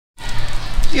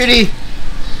Beauty.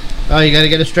 Oh, you gotta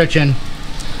get a stretch in.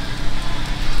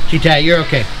 Cheetah, you're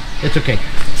okay. It's okay.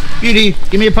 Beauty,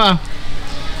 give me a paw.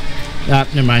 Ah,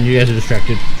 never mind. You guys are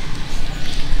distracted.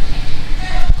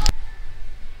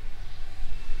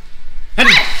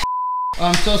 Honey. Oh,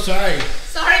 I'm so sorry.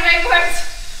 Sorry, my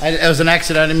words. It was an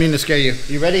accident. I didn't mean to scare you.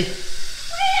 You ready?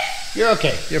 You're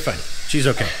okay. You're fine. She's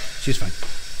okay. She's fine.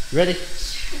 You ready?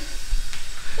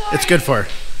 Sorry. It's good for her.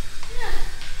 Yeah.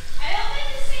 I don't mean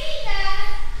to say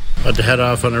that. About to head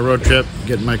off on a road trip,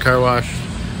 getting my car washed.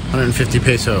 150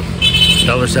 peso,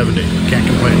 $1.70. Can't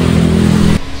complain.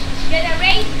 Get a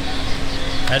rate?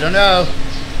 I don't know.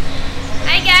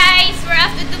 Hi guys, we're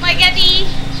off to Dumaguete.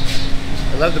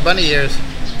 I love the bunny ears.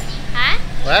 Huh?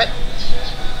 What?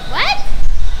 What?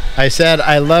 I said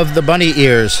I love the bunny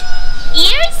ears.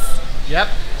 Ears? Yep.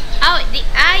 Oh,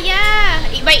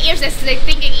 yeah. My ears is like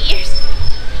thinking ears.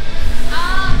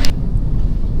 Oh.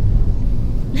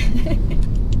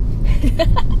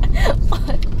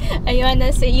 You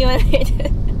wanna say you wanna?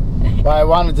 Well, I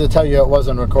wanted to tell you it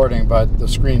wasn't recording, but the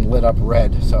screen lit up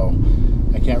red, so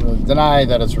I can't really deny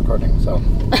that it's recording. So,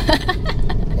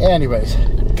 anyways,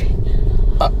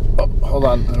 hold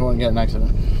on, I don't want to get an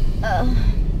accident.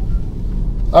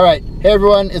 All right, hey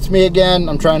everyone, it's me again.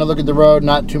 I'm trying to look at the road,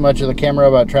 not too much of the camera,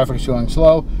 but traffic's going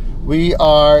slow. We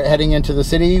are heading into the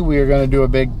city. We are going to do a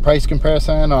big price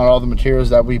comparison on all the materials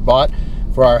that we bought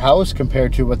for our house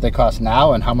compared to what they cost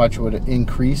now and how much would it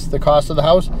increase the cost of the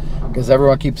house, because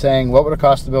everyone keeps saying what would it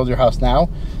cost to build your house now,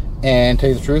 and tell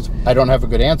you the truth, I don't have a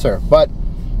good answer. But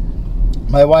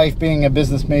my wife, being a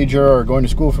business major or going to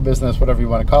school for business, whatever you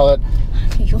want to call it,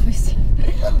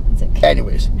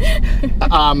 anyways,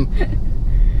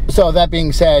 so that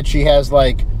being said, she has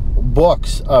like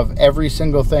books of every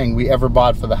single thing we ever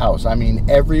bought for the house. I mean,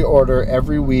 every order,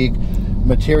 every week,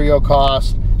 material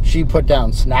cost. She put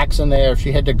down snacks in there. If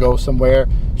she had to go somewhere,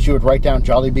 she would write down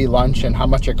Jollibee lunch and how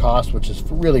much it cost, which is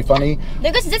really funny.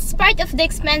 Because that's part of the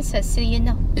expenses, so you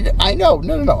know. I know,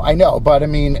 no, I know. But I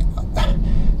mean,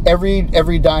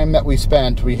 every dime that we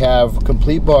spent, we have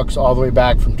complete books all the way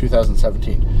back from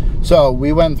 2017. So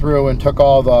we went through and took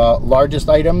all the largest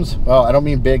items. Well, I don't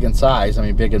mean big in size. I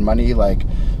mean big in money, like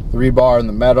the rebar and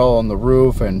the metal and the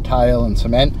roof and tile and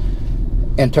cement.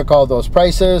 And took all those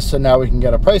prices, so now we can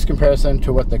get a price comparison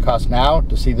to what they cost now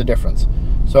to see the difference.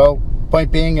 So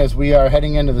point being is we are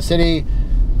heading into the city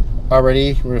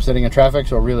already. We're sitting in traffic,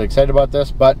 so we're really excited about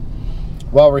this. But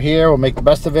while we're here, we'll make the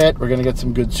best of it. We're gonna get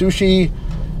some good sushi,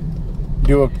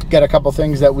 get a couple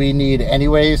things that we need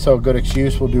anyway, so a good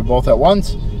excuse, we'll do both at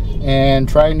once, and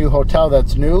try a new hotel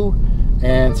that's new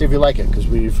and see if we like it, because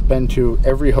we've been to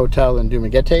every hotel in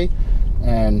Dumaguete,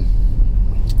 and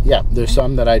yeah, there's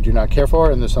some that I do not care for,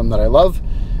 and there's some that I love,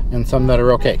 and some that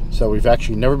are okay. So we've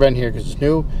actually never been here because it's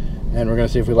new, and we're gonna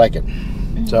see if we like it.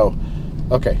 So,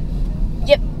 okay.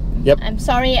 Yep. I'm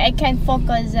sorry, I can't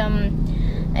focus.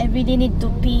 I really need to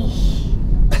pee.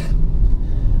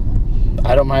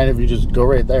 I don't mind if you just go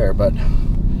right there, but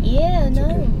yeah, no.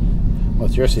 Okay. Well,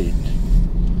 it's your seat.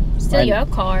 Still your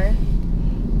car.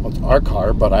 Well, it's our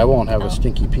car, but I won't have a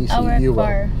stinky pee seat. Our You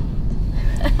car.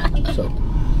 will. So.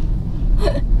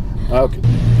 Okay.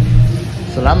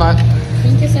 Salamat.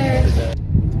 Thank you, sir.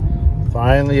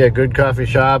 Finally, a good coffee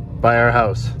shop by our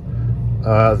house.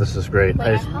 This is great.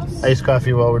 Iced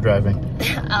coffee while we're driving.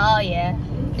 Oh, yeah.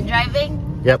 You're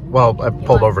driving? Yep. Well, I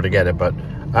pulled over to get it, but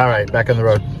all right, back on the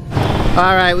road.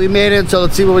 All right, we made it. So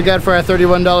let's see what we got for our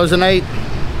 $31 a night.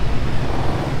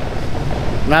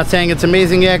 I'm not saying it's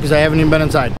amazing yet because I haven't even been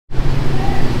inside.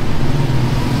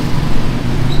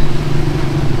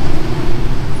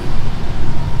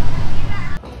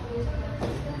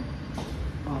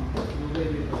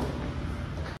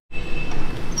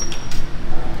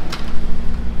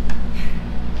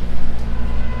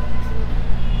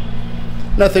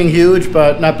 Nothing huge,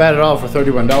 but not bad at all for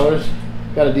 $31.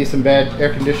 Got a decent bed,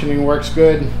 air conditioning works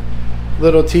good,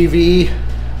 little TV.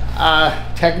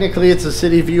 Technically it's a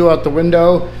city view out the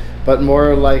window, but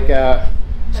more like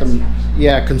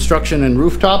construction and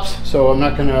rooftops. So I'm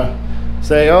not gonna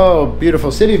say, oh,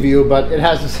 beautiful city view, but it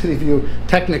has a city view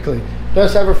technically. It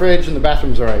does have a fridge and the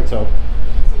bathroom's all right, so.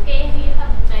 It's okay if you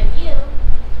have my view.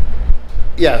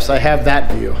 Yes, I have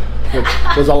that view, which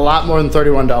was a lot more than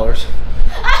 $31.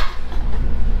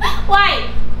 Why?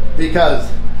 Because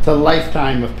it's a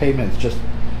lifetime of payments, just.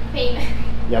 Payment.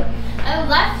 Yep. I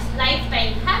love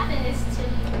lifetime happiness too.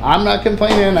 I'm not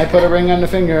complaining. I put a ring on the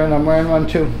finger and I'm wearing one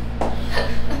too.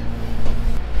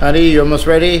 Honey, you almost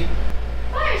ready? Of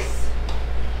course.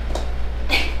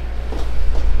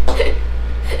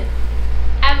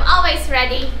 I'm always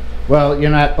ready. Well,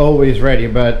 you're not always ready,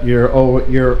 but your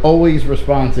always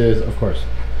response is, of course.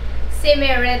 Same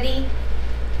ready.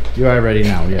 You are ready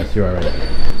now. Yes, you are ready.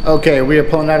 Okay, we are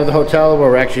pulling out of the hotel.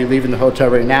 We're actually leaving the hotel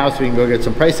right now so we can go get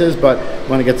some prices, but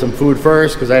want to get some food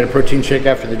first because I had a protein shake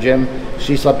after the gym.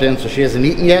 She slept in, so she hasn't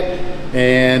eaten yet.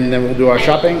 And then we'll do our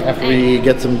shopping after we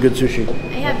get some good sushi. I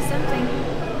have something.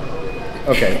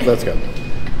 Okay, let's go.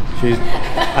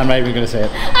 I'm not even going to say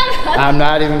it. I'm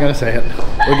not even going to say it.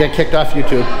 We'll get kicked off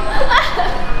YouTube.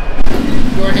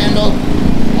 Door handle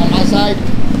on my side.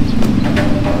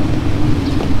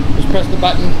 Just press the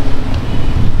button.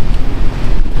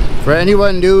 For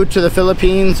anyone new to the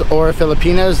Philippines or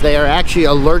Filipinas, they are actually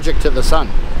allergic to the sun.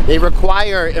 They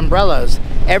require umbrellas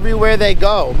everywhere they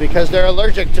go because they're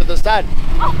allergic to the sun.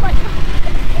 Oh my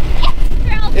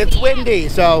God. It's windy,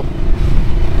 so...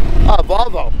 Oh,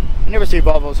 Volvo. I never see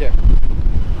Volvos here.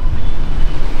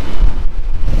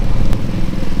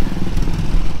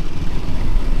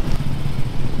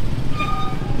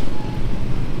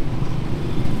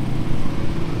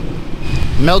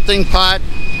 Melting Pot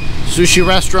Sushi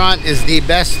Restaurant is the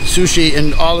best sushi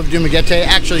in all of Dumaguete.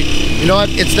 Actually, you know what?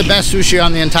 It's the best sushi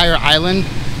on the entire island.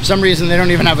 For some reason, they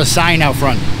don't even have a sign out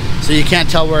front, so you can't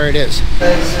tell where it is. All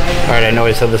right, I know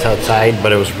I said this outside,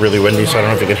 but it was really windy, so I don't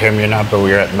know if you could hear me or not, but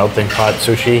we are at Melting Pot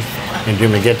Sushi in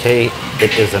Dumaguete.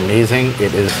 It is amazing.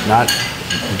 It is not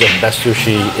the best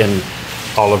sushi in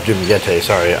all of Dumaguete,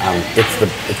 sorry.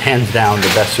 It's hands down the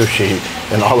best sushi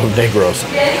in all of Negros.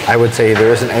 I would say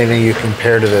there isn't anything you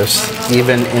compare to this,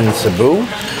 even in Cebu,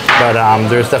 but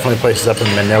there's definitely places up in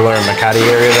Manila or Makati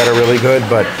area that are really good,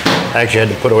 but I actually had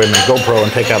to put away my GoPro and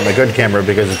take out my good camera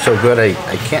because it's so good I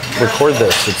can't record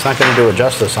this. It's not going to do it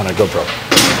justice on a GoPro.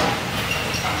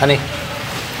 Honey?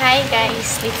 Hi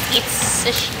guys, let's eat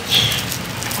sushi.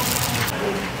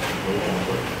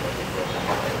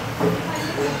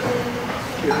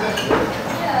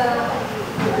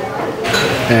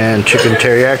 And chicken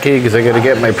teriyaki because I got to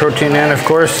get my protein in, of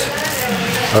course.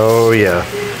 Oh yeah.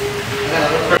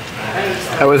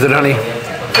 How is it, honey?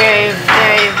 Very,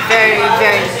 very, very,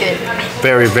 very good.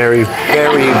 Very, very,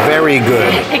 very, very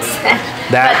good.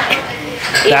 That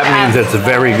means it's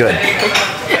very good.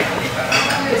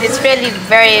 It's really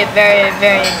very, very,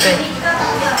 very good.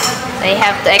 I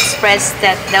have to express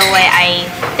that the way I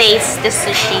taste the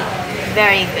sushi.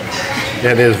 Very good.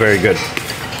 It is very good.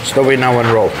 Still waiting on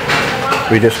one roll.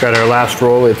 We just got our last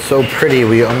roll. It's so pretty,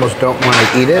 we almost don't want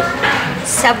to eat it.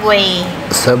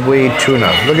 Subway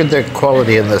tuna. Look at the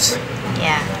quality in this.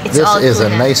 Yeah, it's this all is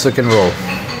tuna. A nice looking roll.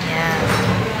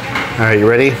 Yeah. All right, you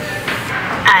ready?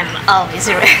 I'm always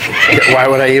ready. Why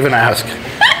would I even ask?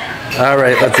 All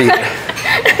right, let's eat.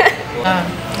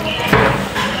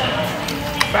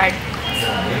 Right.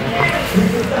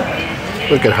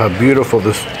 Look at how beautiful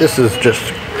this is.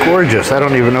 Just gorgeous. I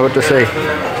don't even know what to say.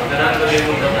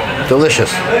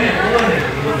 Delicious.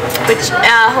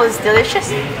 Who's delicious?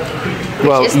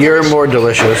 Well, you're more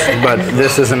delicious, but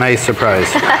this is a nice surprise.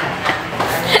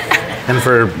 And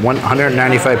for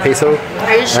 195 peso,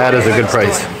 that is a good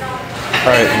price.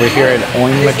 All right, we're here at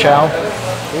Oin Machao.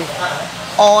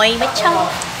 Oin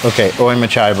Machao. Okay, Oin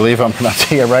Machao, I believe I'm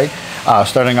pronouncing it right.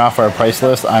 Starting off our price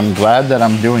list, I'm glad that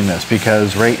I'm doing this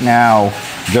because right now,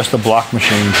 just the block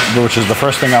machine, which is the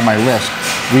first thing on my list,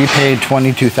 we paid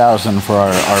 $22,000 for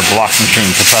our block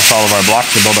machine to press all of our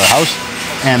blocks to build our house.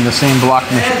 And the same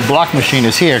block machine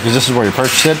is here because this is where you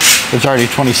purchased it. It's already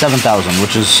 $27,000,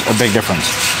 which is a big difference.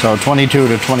 So 22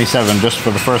 to 27 just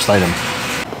for the first item.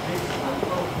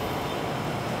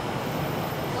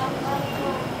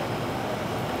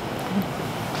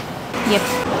 Yep.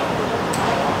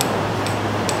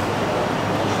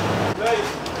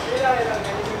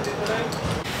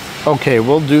 Okay,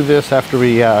 we'll do this after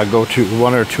we go to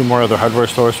one or two more other hardware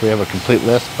stores so we have a complete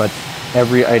list, but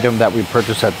every item that we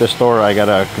purchased at this store, I got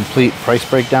a complete price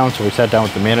breakdown, so we sat down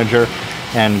with the manager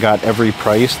and got every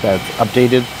price that's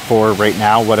updated for right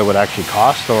now, what it would actually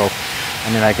cost. So, I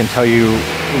mean, I can tell you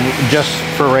just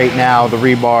for right now, the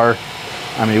rebar,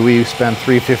 I mean, we spent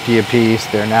 $350 a piece,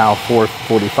 they're now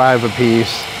 $445 a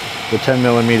piece. The 10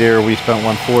 millimeter, we spent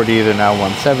 $140, they're now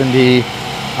 $170.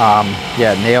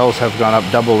 Yeah, nails have gone up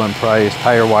double in price.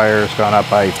 Tire wire has gone up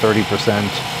by 30%.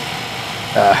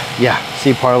 Yeah,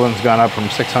 C-Parlin's gone up from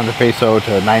 600 peso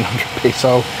to 900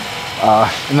 peso.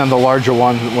 And then the larger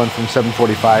one went from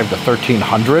 745 to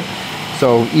 1300.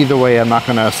 So either way, I'm not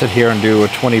gonna sit here and do a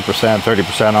 20%,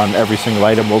 30% on every single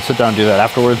item. We'll sit down and do that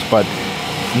afterwards, but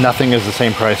nothing is the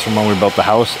same price from when we built the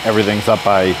house. Everything's up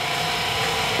by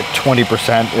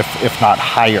 20%, if not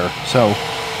higher. So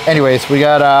anyways, we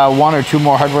got one or two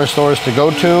more hardware stores to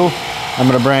go to. I'm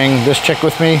gonna bring this chick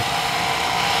with me.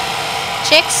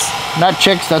 Chicks? Not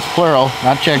chicks, that's plural.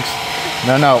 Not chicks.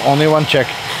 No, only one chick.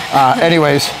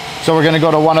 Anyways, so we're gonna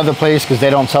go to one other place because they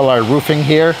don't sell our roofing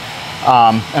here,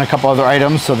 and a couple other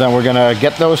items. So then we're gonna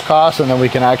get those costs, and then we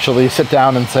can actually sit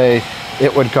down and say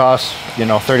it would cost, you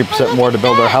know, 30% more to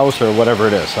build our house or whatever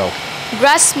it is. So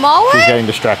grass mower? she's getting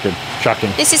distracted.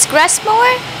 Shocking. This is grass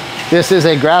mower? This is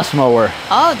a grass mower.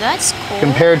 Oh, that's cool.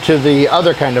 Compared to the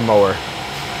other kind of mower.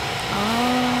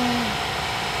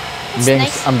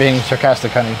 Nice. I'm being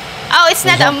sarcastic, honey. Oh, it's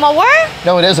not a mower?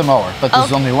 No, it is a mower, but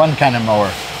there's only one kind of mower.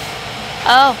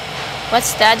 Oh,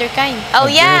 what's the other kind? Oh,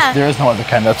 yeah. There is no other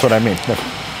kind, that's what I mean.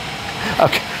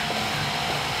 Okay.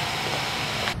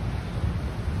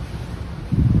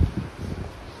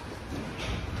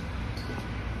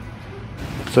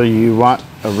 So you want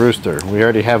a rooster. We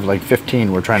already have like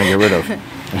 15 we're trying to get rid of.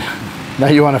 Now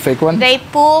you want a fake one? They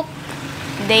poop,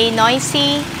 they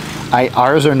noisy.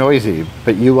 Ours are noisy,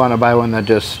 but you want to buy one that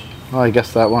just, well, I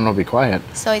guess that one will be quiet.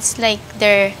 So it's like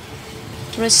their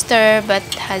rooster but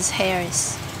has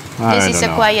hairs. This is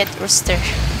a quiet rooster.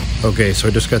 Okay, so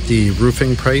I just got the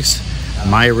roofing price.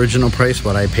 My original price,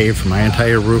 what I paid for my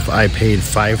entire roof, I paid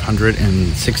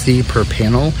 $560 per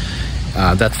panel.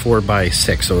 That's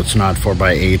 4x6, so it's not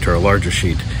 4x8 or a larger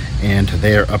sheet. And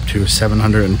they're up to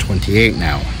 $728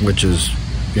 now, which is,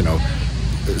 you know,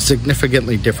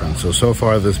 significantly different. So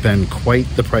far there's been quite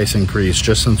the price increase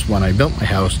just since when I built my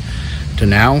house to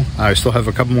now. I still have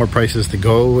a couple more prices to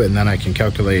go, and then I can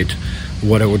calculate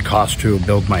what it would cost to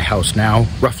build my house now,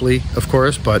 roughly, of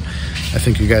course, but I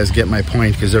think you guys get my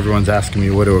point because everyone's asking me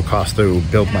what it would cost to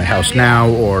build my house now,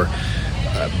 or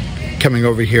coming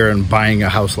over here and buying a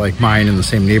house like mine in the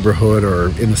same neighborhood or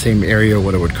in the same area,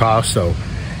 what it would cost. So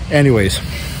anyways,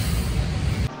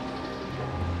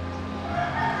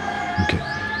 okay,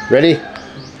 ready?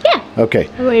 Yeah. Okay.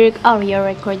 You're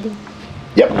recording.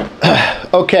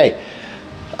 Yep. Okay.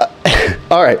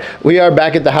 All right, we are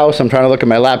back at the house. I'm trying to look at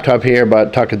my laptop here,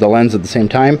 but talk at the lens at the same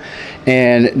time.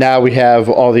 And now we have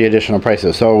all the additional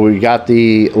prices. So we got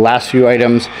the last few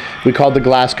items. We called the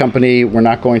glass company. We're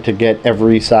not going to get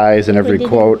every size and every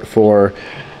quote for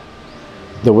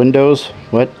the windows.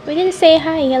 What? We didn't say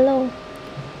hi, hello.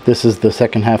 This is the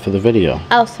second half of the video.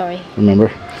 Oh, sorry. Remember?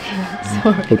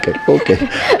 Sorry. Okay.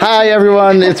 Hi,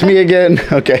 everyone. It's me again.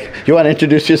 Okay. You want to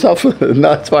introduce yourself?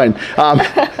 No, it's fine.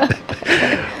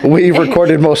 We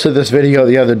recorded most of this video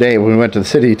the other day when we went to the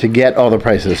city to get all the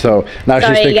prices. So now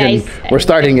she's thinking we're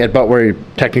starting it, but we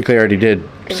technically already did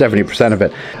 70% of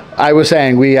it. I was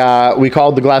saying we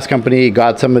called the glass company,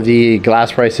 got some of the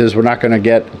glass prices. We're not going to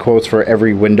get quotes for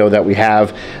every window that we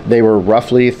have. They were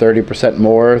roughly 30%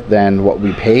 more than what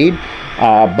we paid.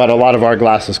 But a lot of our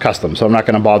glass is custom, so I'm not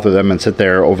going to bother them and sit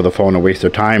there over the phone and waste their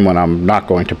time when I'm not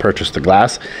going to purchase the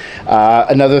glass.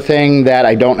 Another thing that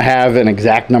I don't have an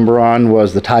exact number on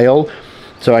was the tile.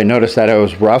 So I noticed that it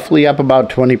was roughly up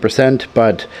about 20%,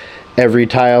 but every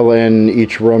tile in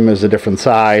each room is a different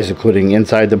size, including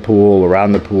inside the pool,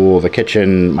 around the pool, the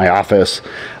kitchen, my office,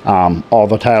 all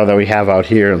the tile that we have out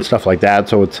here and stuff like that.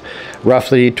 So it's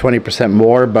roughly 20%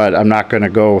 more, but I'm not going to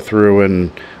go through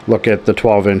and look at the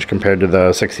 12-inch compared to the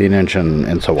 16-inch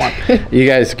and so on. You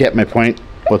guys get my point?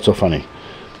 What's so funny?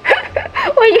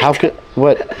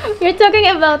 What? You're talking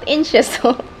about inches.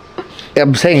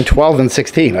 I'm saying 12 and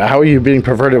 16. How are you being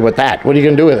perverted with that? What are you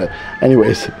going to do with it?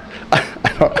 Anyways.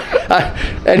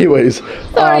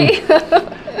 Sorry.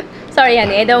 Sorry,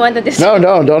 honey. I don't want to disturb.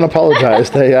 No, don't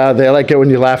apologize. They like it when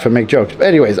you laugh and make jokes. But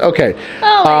anyways, okay.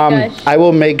 Oh my gosh. I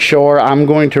will make sure I'm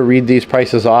going to read these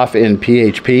prices off in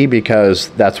PHP because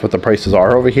that's what the prices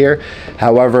are over here.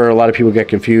 However, a lot of people get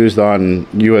confused on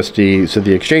USD, so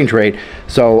the exchange rate.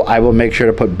 So I will make sure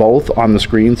to put both on the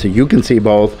screen so you can see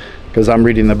both, because I'm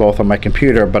reading them both on my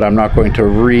computer, but I'm not going to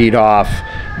read off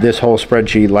this whole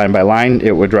spreadsheet line by line.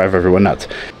 It would drive everyone nuts.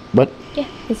 But yeah,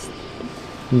 it's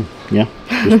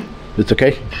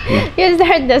okay. Yeah. You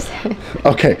start this.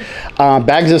 Okay,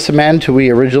 bags of cement. We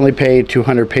originally paid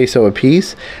 200 peso a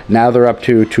piece. Now they're up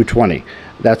to 220.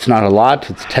 That's not a lot.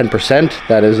 It's 10%.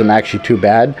 That isn't actually too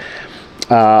bad.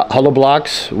 Hollow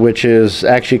blocks, which is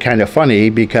actually kind of funny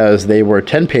because they were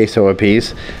 10 peso a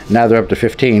piece. Now they're up to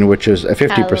 15, which is a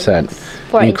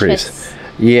 50% increase. Inches.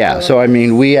 Yeah, so I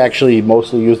mean, we actually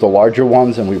mostly use the larger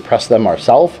ones and we press them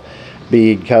ourselves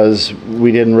because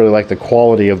we didn't really like the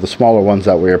quality of the smaller ones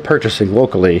that we were purchasing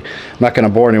locally. I'm not going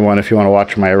to bore anyone if you want to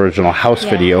watch my original house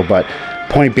video, but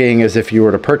point being is if you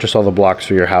were to purchase all the blocks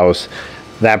for your house,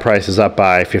 that price is up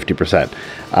by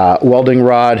 50%. Welding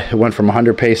rod, it went from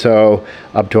 100 peso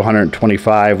up to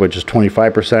 125, which is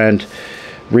 25%.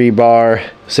 Rebar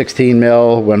 16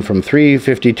 mil went from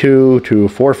 352 to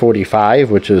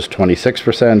 445, which is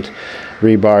 26%.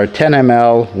 Rebar 10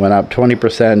 ml went up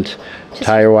 20%.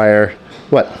 Tire wire,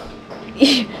 what?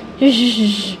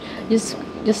 just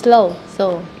slow.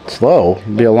 So Slow?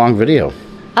 It'll be a long video.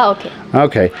 oh, okay.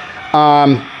 Okay.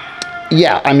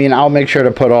 Yeah, I mean, I'll make sure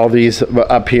to put all these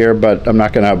up here, but I'm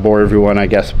not going to bore everyone, I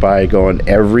guess, by going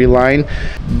every line.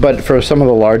 But for some of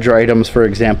the larger items, for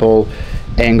example,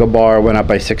 angle bar went up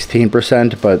by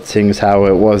 16%, but seeing as how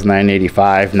it was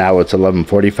 $9.85, now it's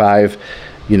 $11.45,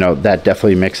 you know, that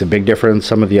definitely makes a big difference.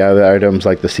 Some of the other items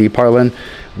like the C-Parlin,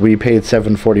 we paid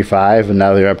 $7.45 and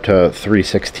now they're up to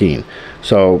 $3.16.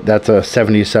 So that's a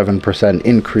 77%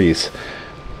 increase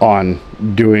on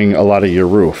doing a lot of your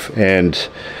roof. And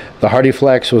the Hardy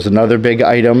Flex was another big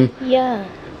item. Yeah.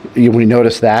 We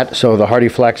noticed that. So the Hardy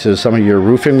Flex is some of your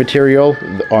roofing material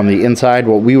on the inside.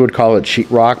 What we would call it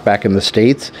sheetrock back in the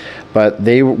States, but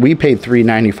we paid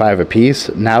 $3.95 a piece.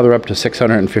 Now they're up to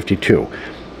 $652.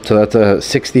 So that's a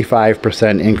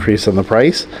 65% increase in the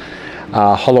price.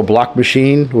 Hollow block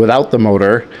machine without the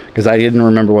motor, because I didn't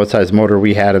remember what size motor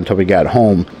we had until we got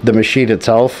home. The machine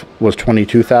itself was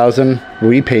 $22,000.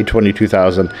 We paid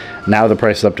 $22,000. Now the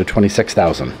price is up to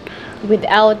 $26,000.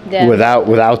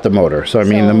 Without the motor. So I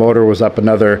mean, the motor was up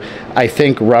another, I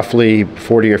think, roughly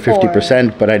 40 or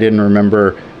 50%, but I didn't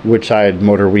remember which side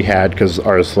motor we had because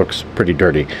ours looks pretty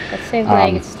dirty. It seems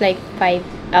like it's like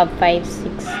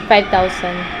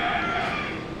 5,000.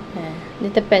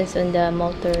 It depends on the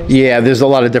motor. Yeah, there's a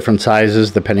lot of different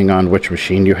sizes depending on which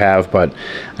machine you have, but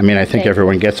I mean, I think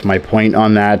everyone gets my point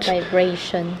on that.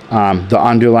 Vibration. The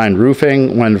Onduline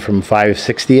roofing went from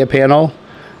 $560 a panel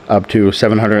up to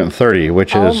 $730,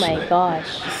 which is, oh my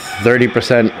gosh,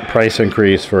 30% price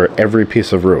increase for every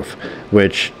piece of roof,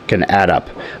 which can add up.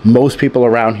 Most people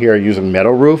around here are using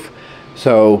metal roof,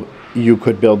 so you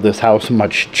could build this house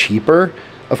much cheaper,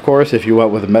 of course, if you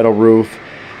went with a metal roof.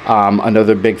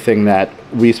 Another big thing that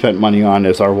we spent money on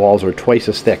is our walls are twice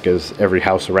as thick as every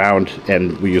house around,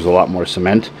 and we use a lot more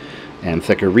cement and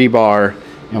thicker rebar,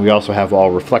 and we also have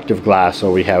all reflective glass, so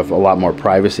we have a lot more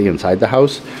privacy inside the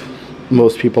house.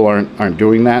 Most people aren't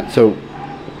doing that. So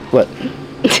what?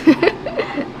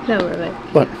 No, right.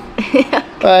 What?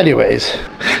 Anyways,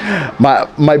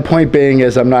 my point being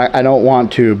is I don't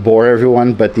want to bore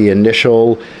everyone, but the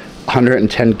initial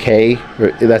 110K,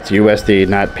 that's USD,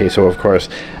 not peso, of course,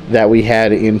 that we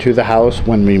had into the house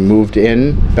when we moved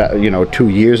in, 2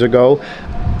 years ago,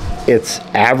 it's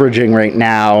averaging right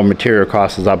now, material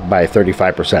cost is up by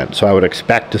 35%. So I would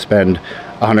expect to spend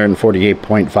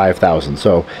 148.5 thousand.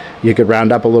 So you could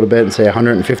round up a little bit and say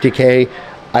 150K.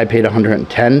 I paid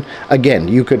 110. Again,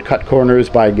 you could cut corners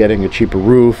by getting a cheaper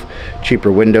roof,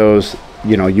 cheaper windows.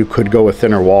 You know, you could go with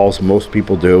thinner walls. Most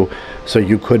people do. So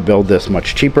you could build this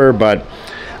much cheaper, but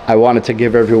I wanted to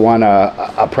give everyone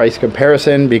a price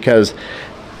comparison because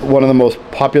one of the most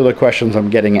popular questions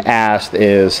I'm getting asked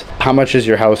is, how much is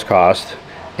your house cost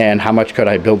and how much could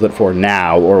I build it for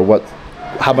now, or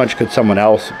how much could someone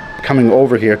else coming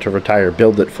over here to retire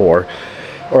build it for?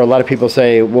 Or a lot of people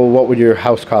say, well, what would your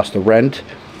house cost to rent?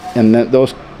 And then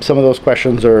some of those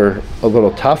questions are a little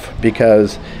tough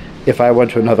because if I went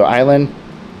to another island,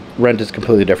 rent is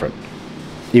completely different.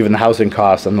 Even the housing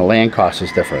cost and the land cost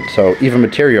is different. So even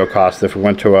material costs, if we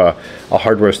went to a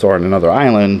hardware store on another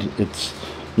island, it's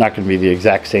not going to be the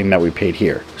exact same that we paid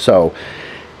here. So,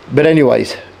 but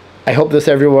anyways, I hope this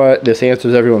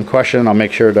answers everyone's question. I'll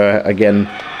make sure to, again,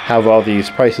 have all these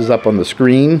prices up on the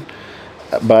screen.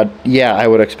 But yeah, I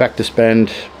would expect to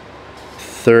spend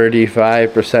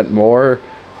 35% more.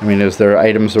 I mean, is there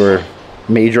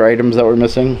major items that we're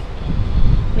missing?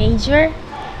 Major?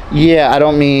 Yeah, I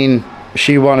don't mean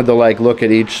she wanted to like look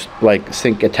at each like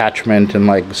sink attachment and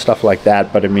like stuff like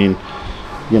that, but I mean,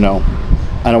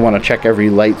 I don't want to check every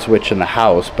light switch in the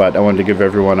house, but I wanted to give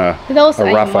everyone a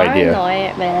rough idea.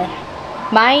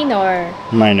 Minor.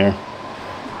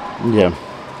 Yeah.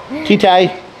 T-Ty,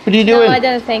 what are you doing? No, I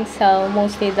don't think so.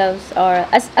 Mostly those are,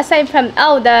 aside from,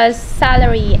 the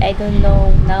salary, I don't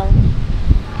know now.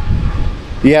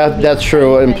 Yeah, that's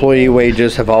true. Employee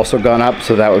wages have also gone up,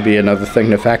 so that would be another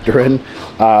thing to factor in.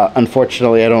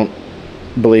 Unfortunately, I don't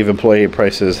believe employee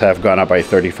prices have gone up by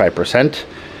 35%,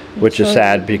 which is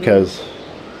sad because...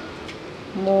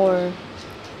 More.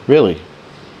 Really?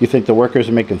 You think the workers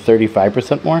are making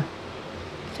 35% more?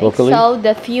 Locally? So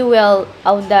the fuel,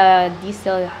 the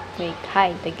diesel like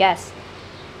high, the gas,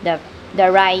 the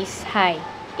rice high.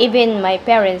 Even my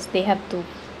parents, they have to.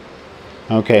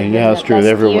 Okay, yeah, that's true.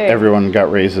 Everyone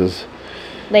got raises.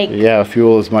 Like, yeah,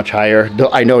 fuel is much higher.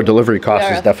 I know delivery cost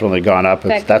has definitely gone up.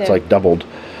 That's like doubled.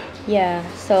 Yeah,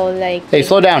 so like... Hey,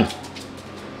 slow down.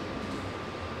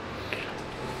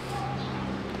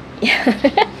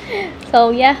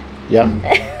 So yeah. Yeah.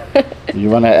 You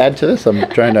want to add to this? I'm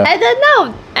trying to... I don't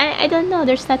know. I don't know.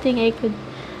 There's nothing I could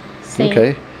say.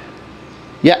 Okay.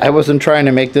 Yeah, I wasn't trying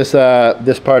to make this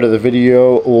this part of the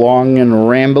video long and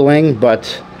rambling,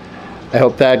 but I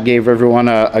hope that gave everyone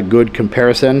a good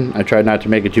comparison. I tried not to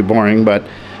make it too boring, but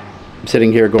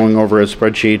sitting here going over a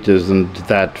spreadsheet isn't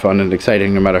that fun and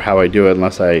exciting no matter how I do it,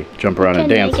 unless I jump around and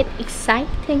dance. Make it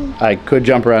exciting. I could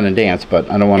jump around and dance, but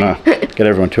I don't want to get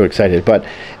everyone too excited. But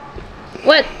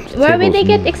what? Why would they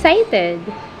get excited?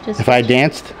 Just if I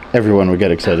danced, everyone would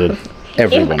get excited.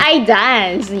 Everyone. If I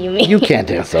dance, you mean? You can't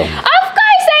dance though. Of course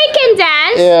I can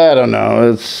dance. Yeah, I don't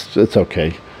know. It's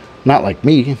okay. Not like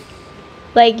me.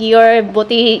 Like your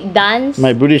booty dance?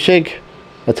 My booty shake?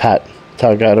 That's hot. That's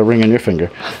how I got a ring on your finger.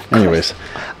 Anyways.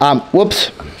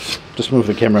 Whoops. Just move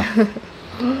the camera.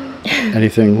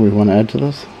 Anything we want to add to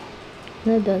this?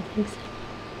 No, I don't think so.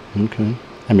 Okay.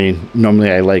 I mean,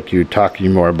 normally I like you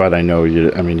talking more, but I know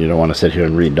you don't want to sit here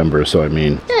and read numbers, so I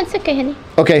mean... No, it's okay, honey.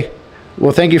 Okay.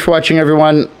 Well, thank you for watching,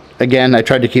 everyone. Again, I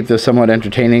tried to keep this somewhat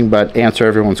entertaining, but answer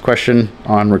everyone's question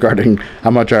on regarding how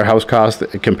much our house cost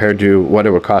compared to what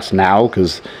it would cost now,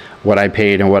 because what I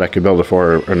paid and what I could build it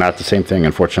for are not the same thing,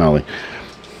 unfortunately.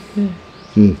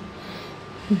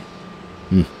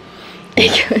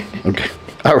 Okay.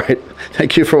 All right.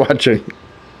 Thank you for watching.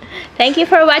 Thank you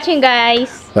for watching,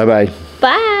 guys. Bye-bye.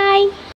 Bye.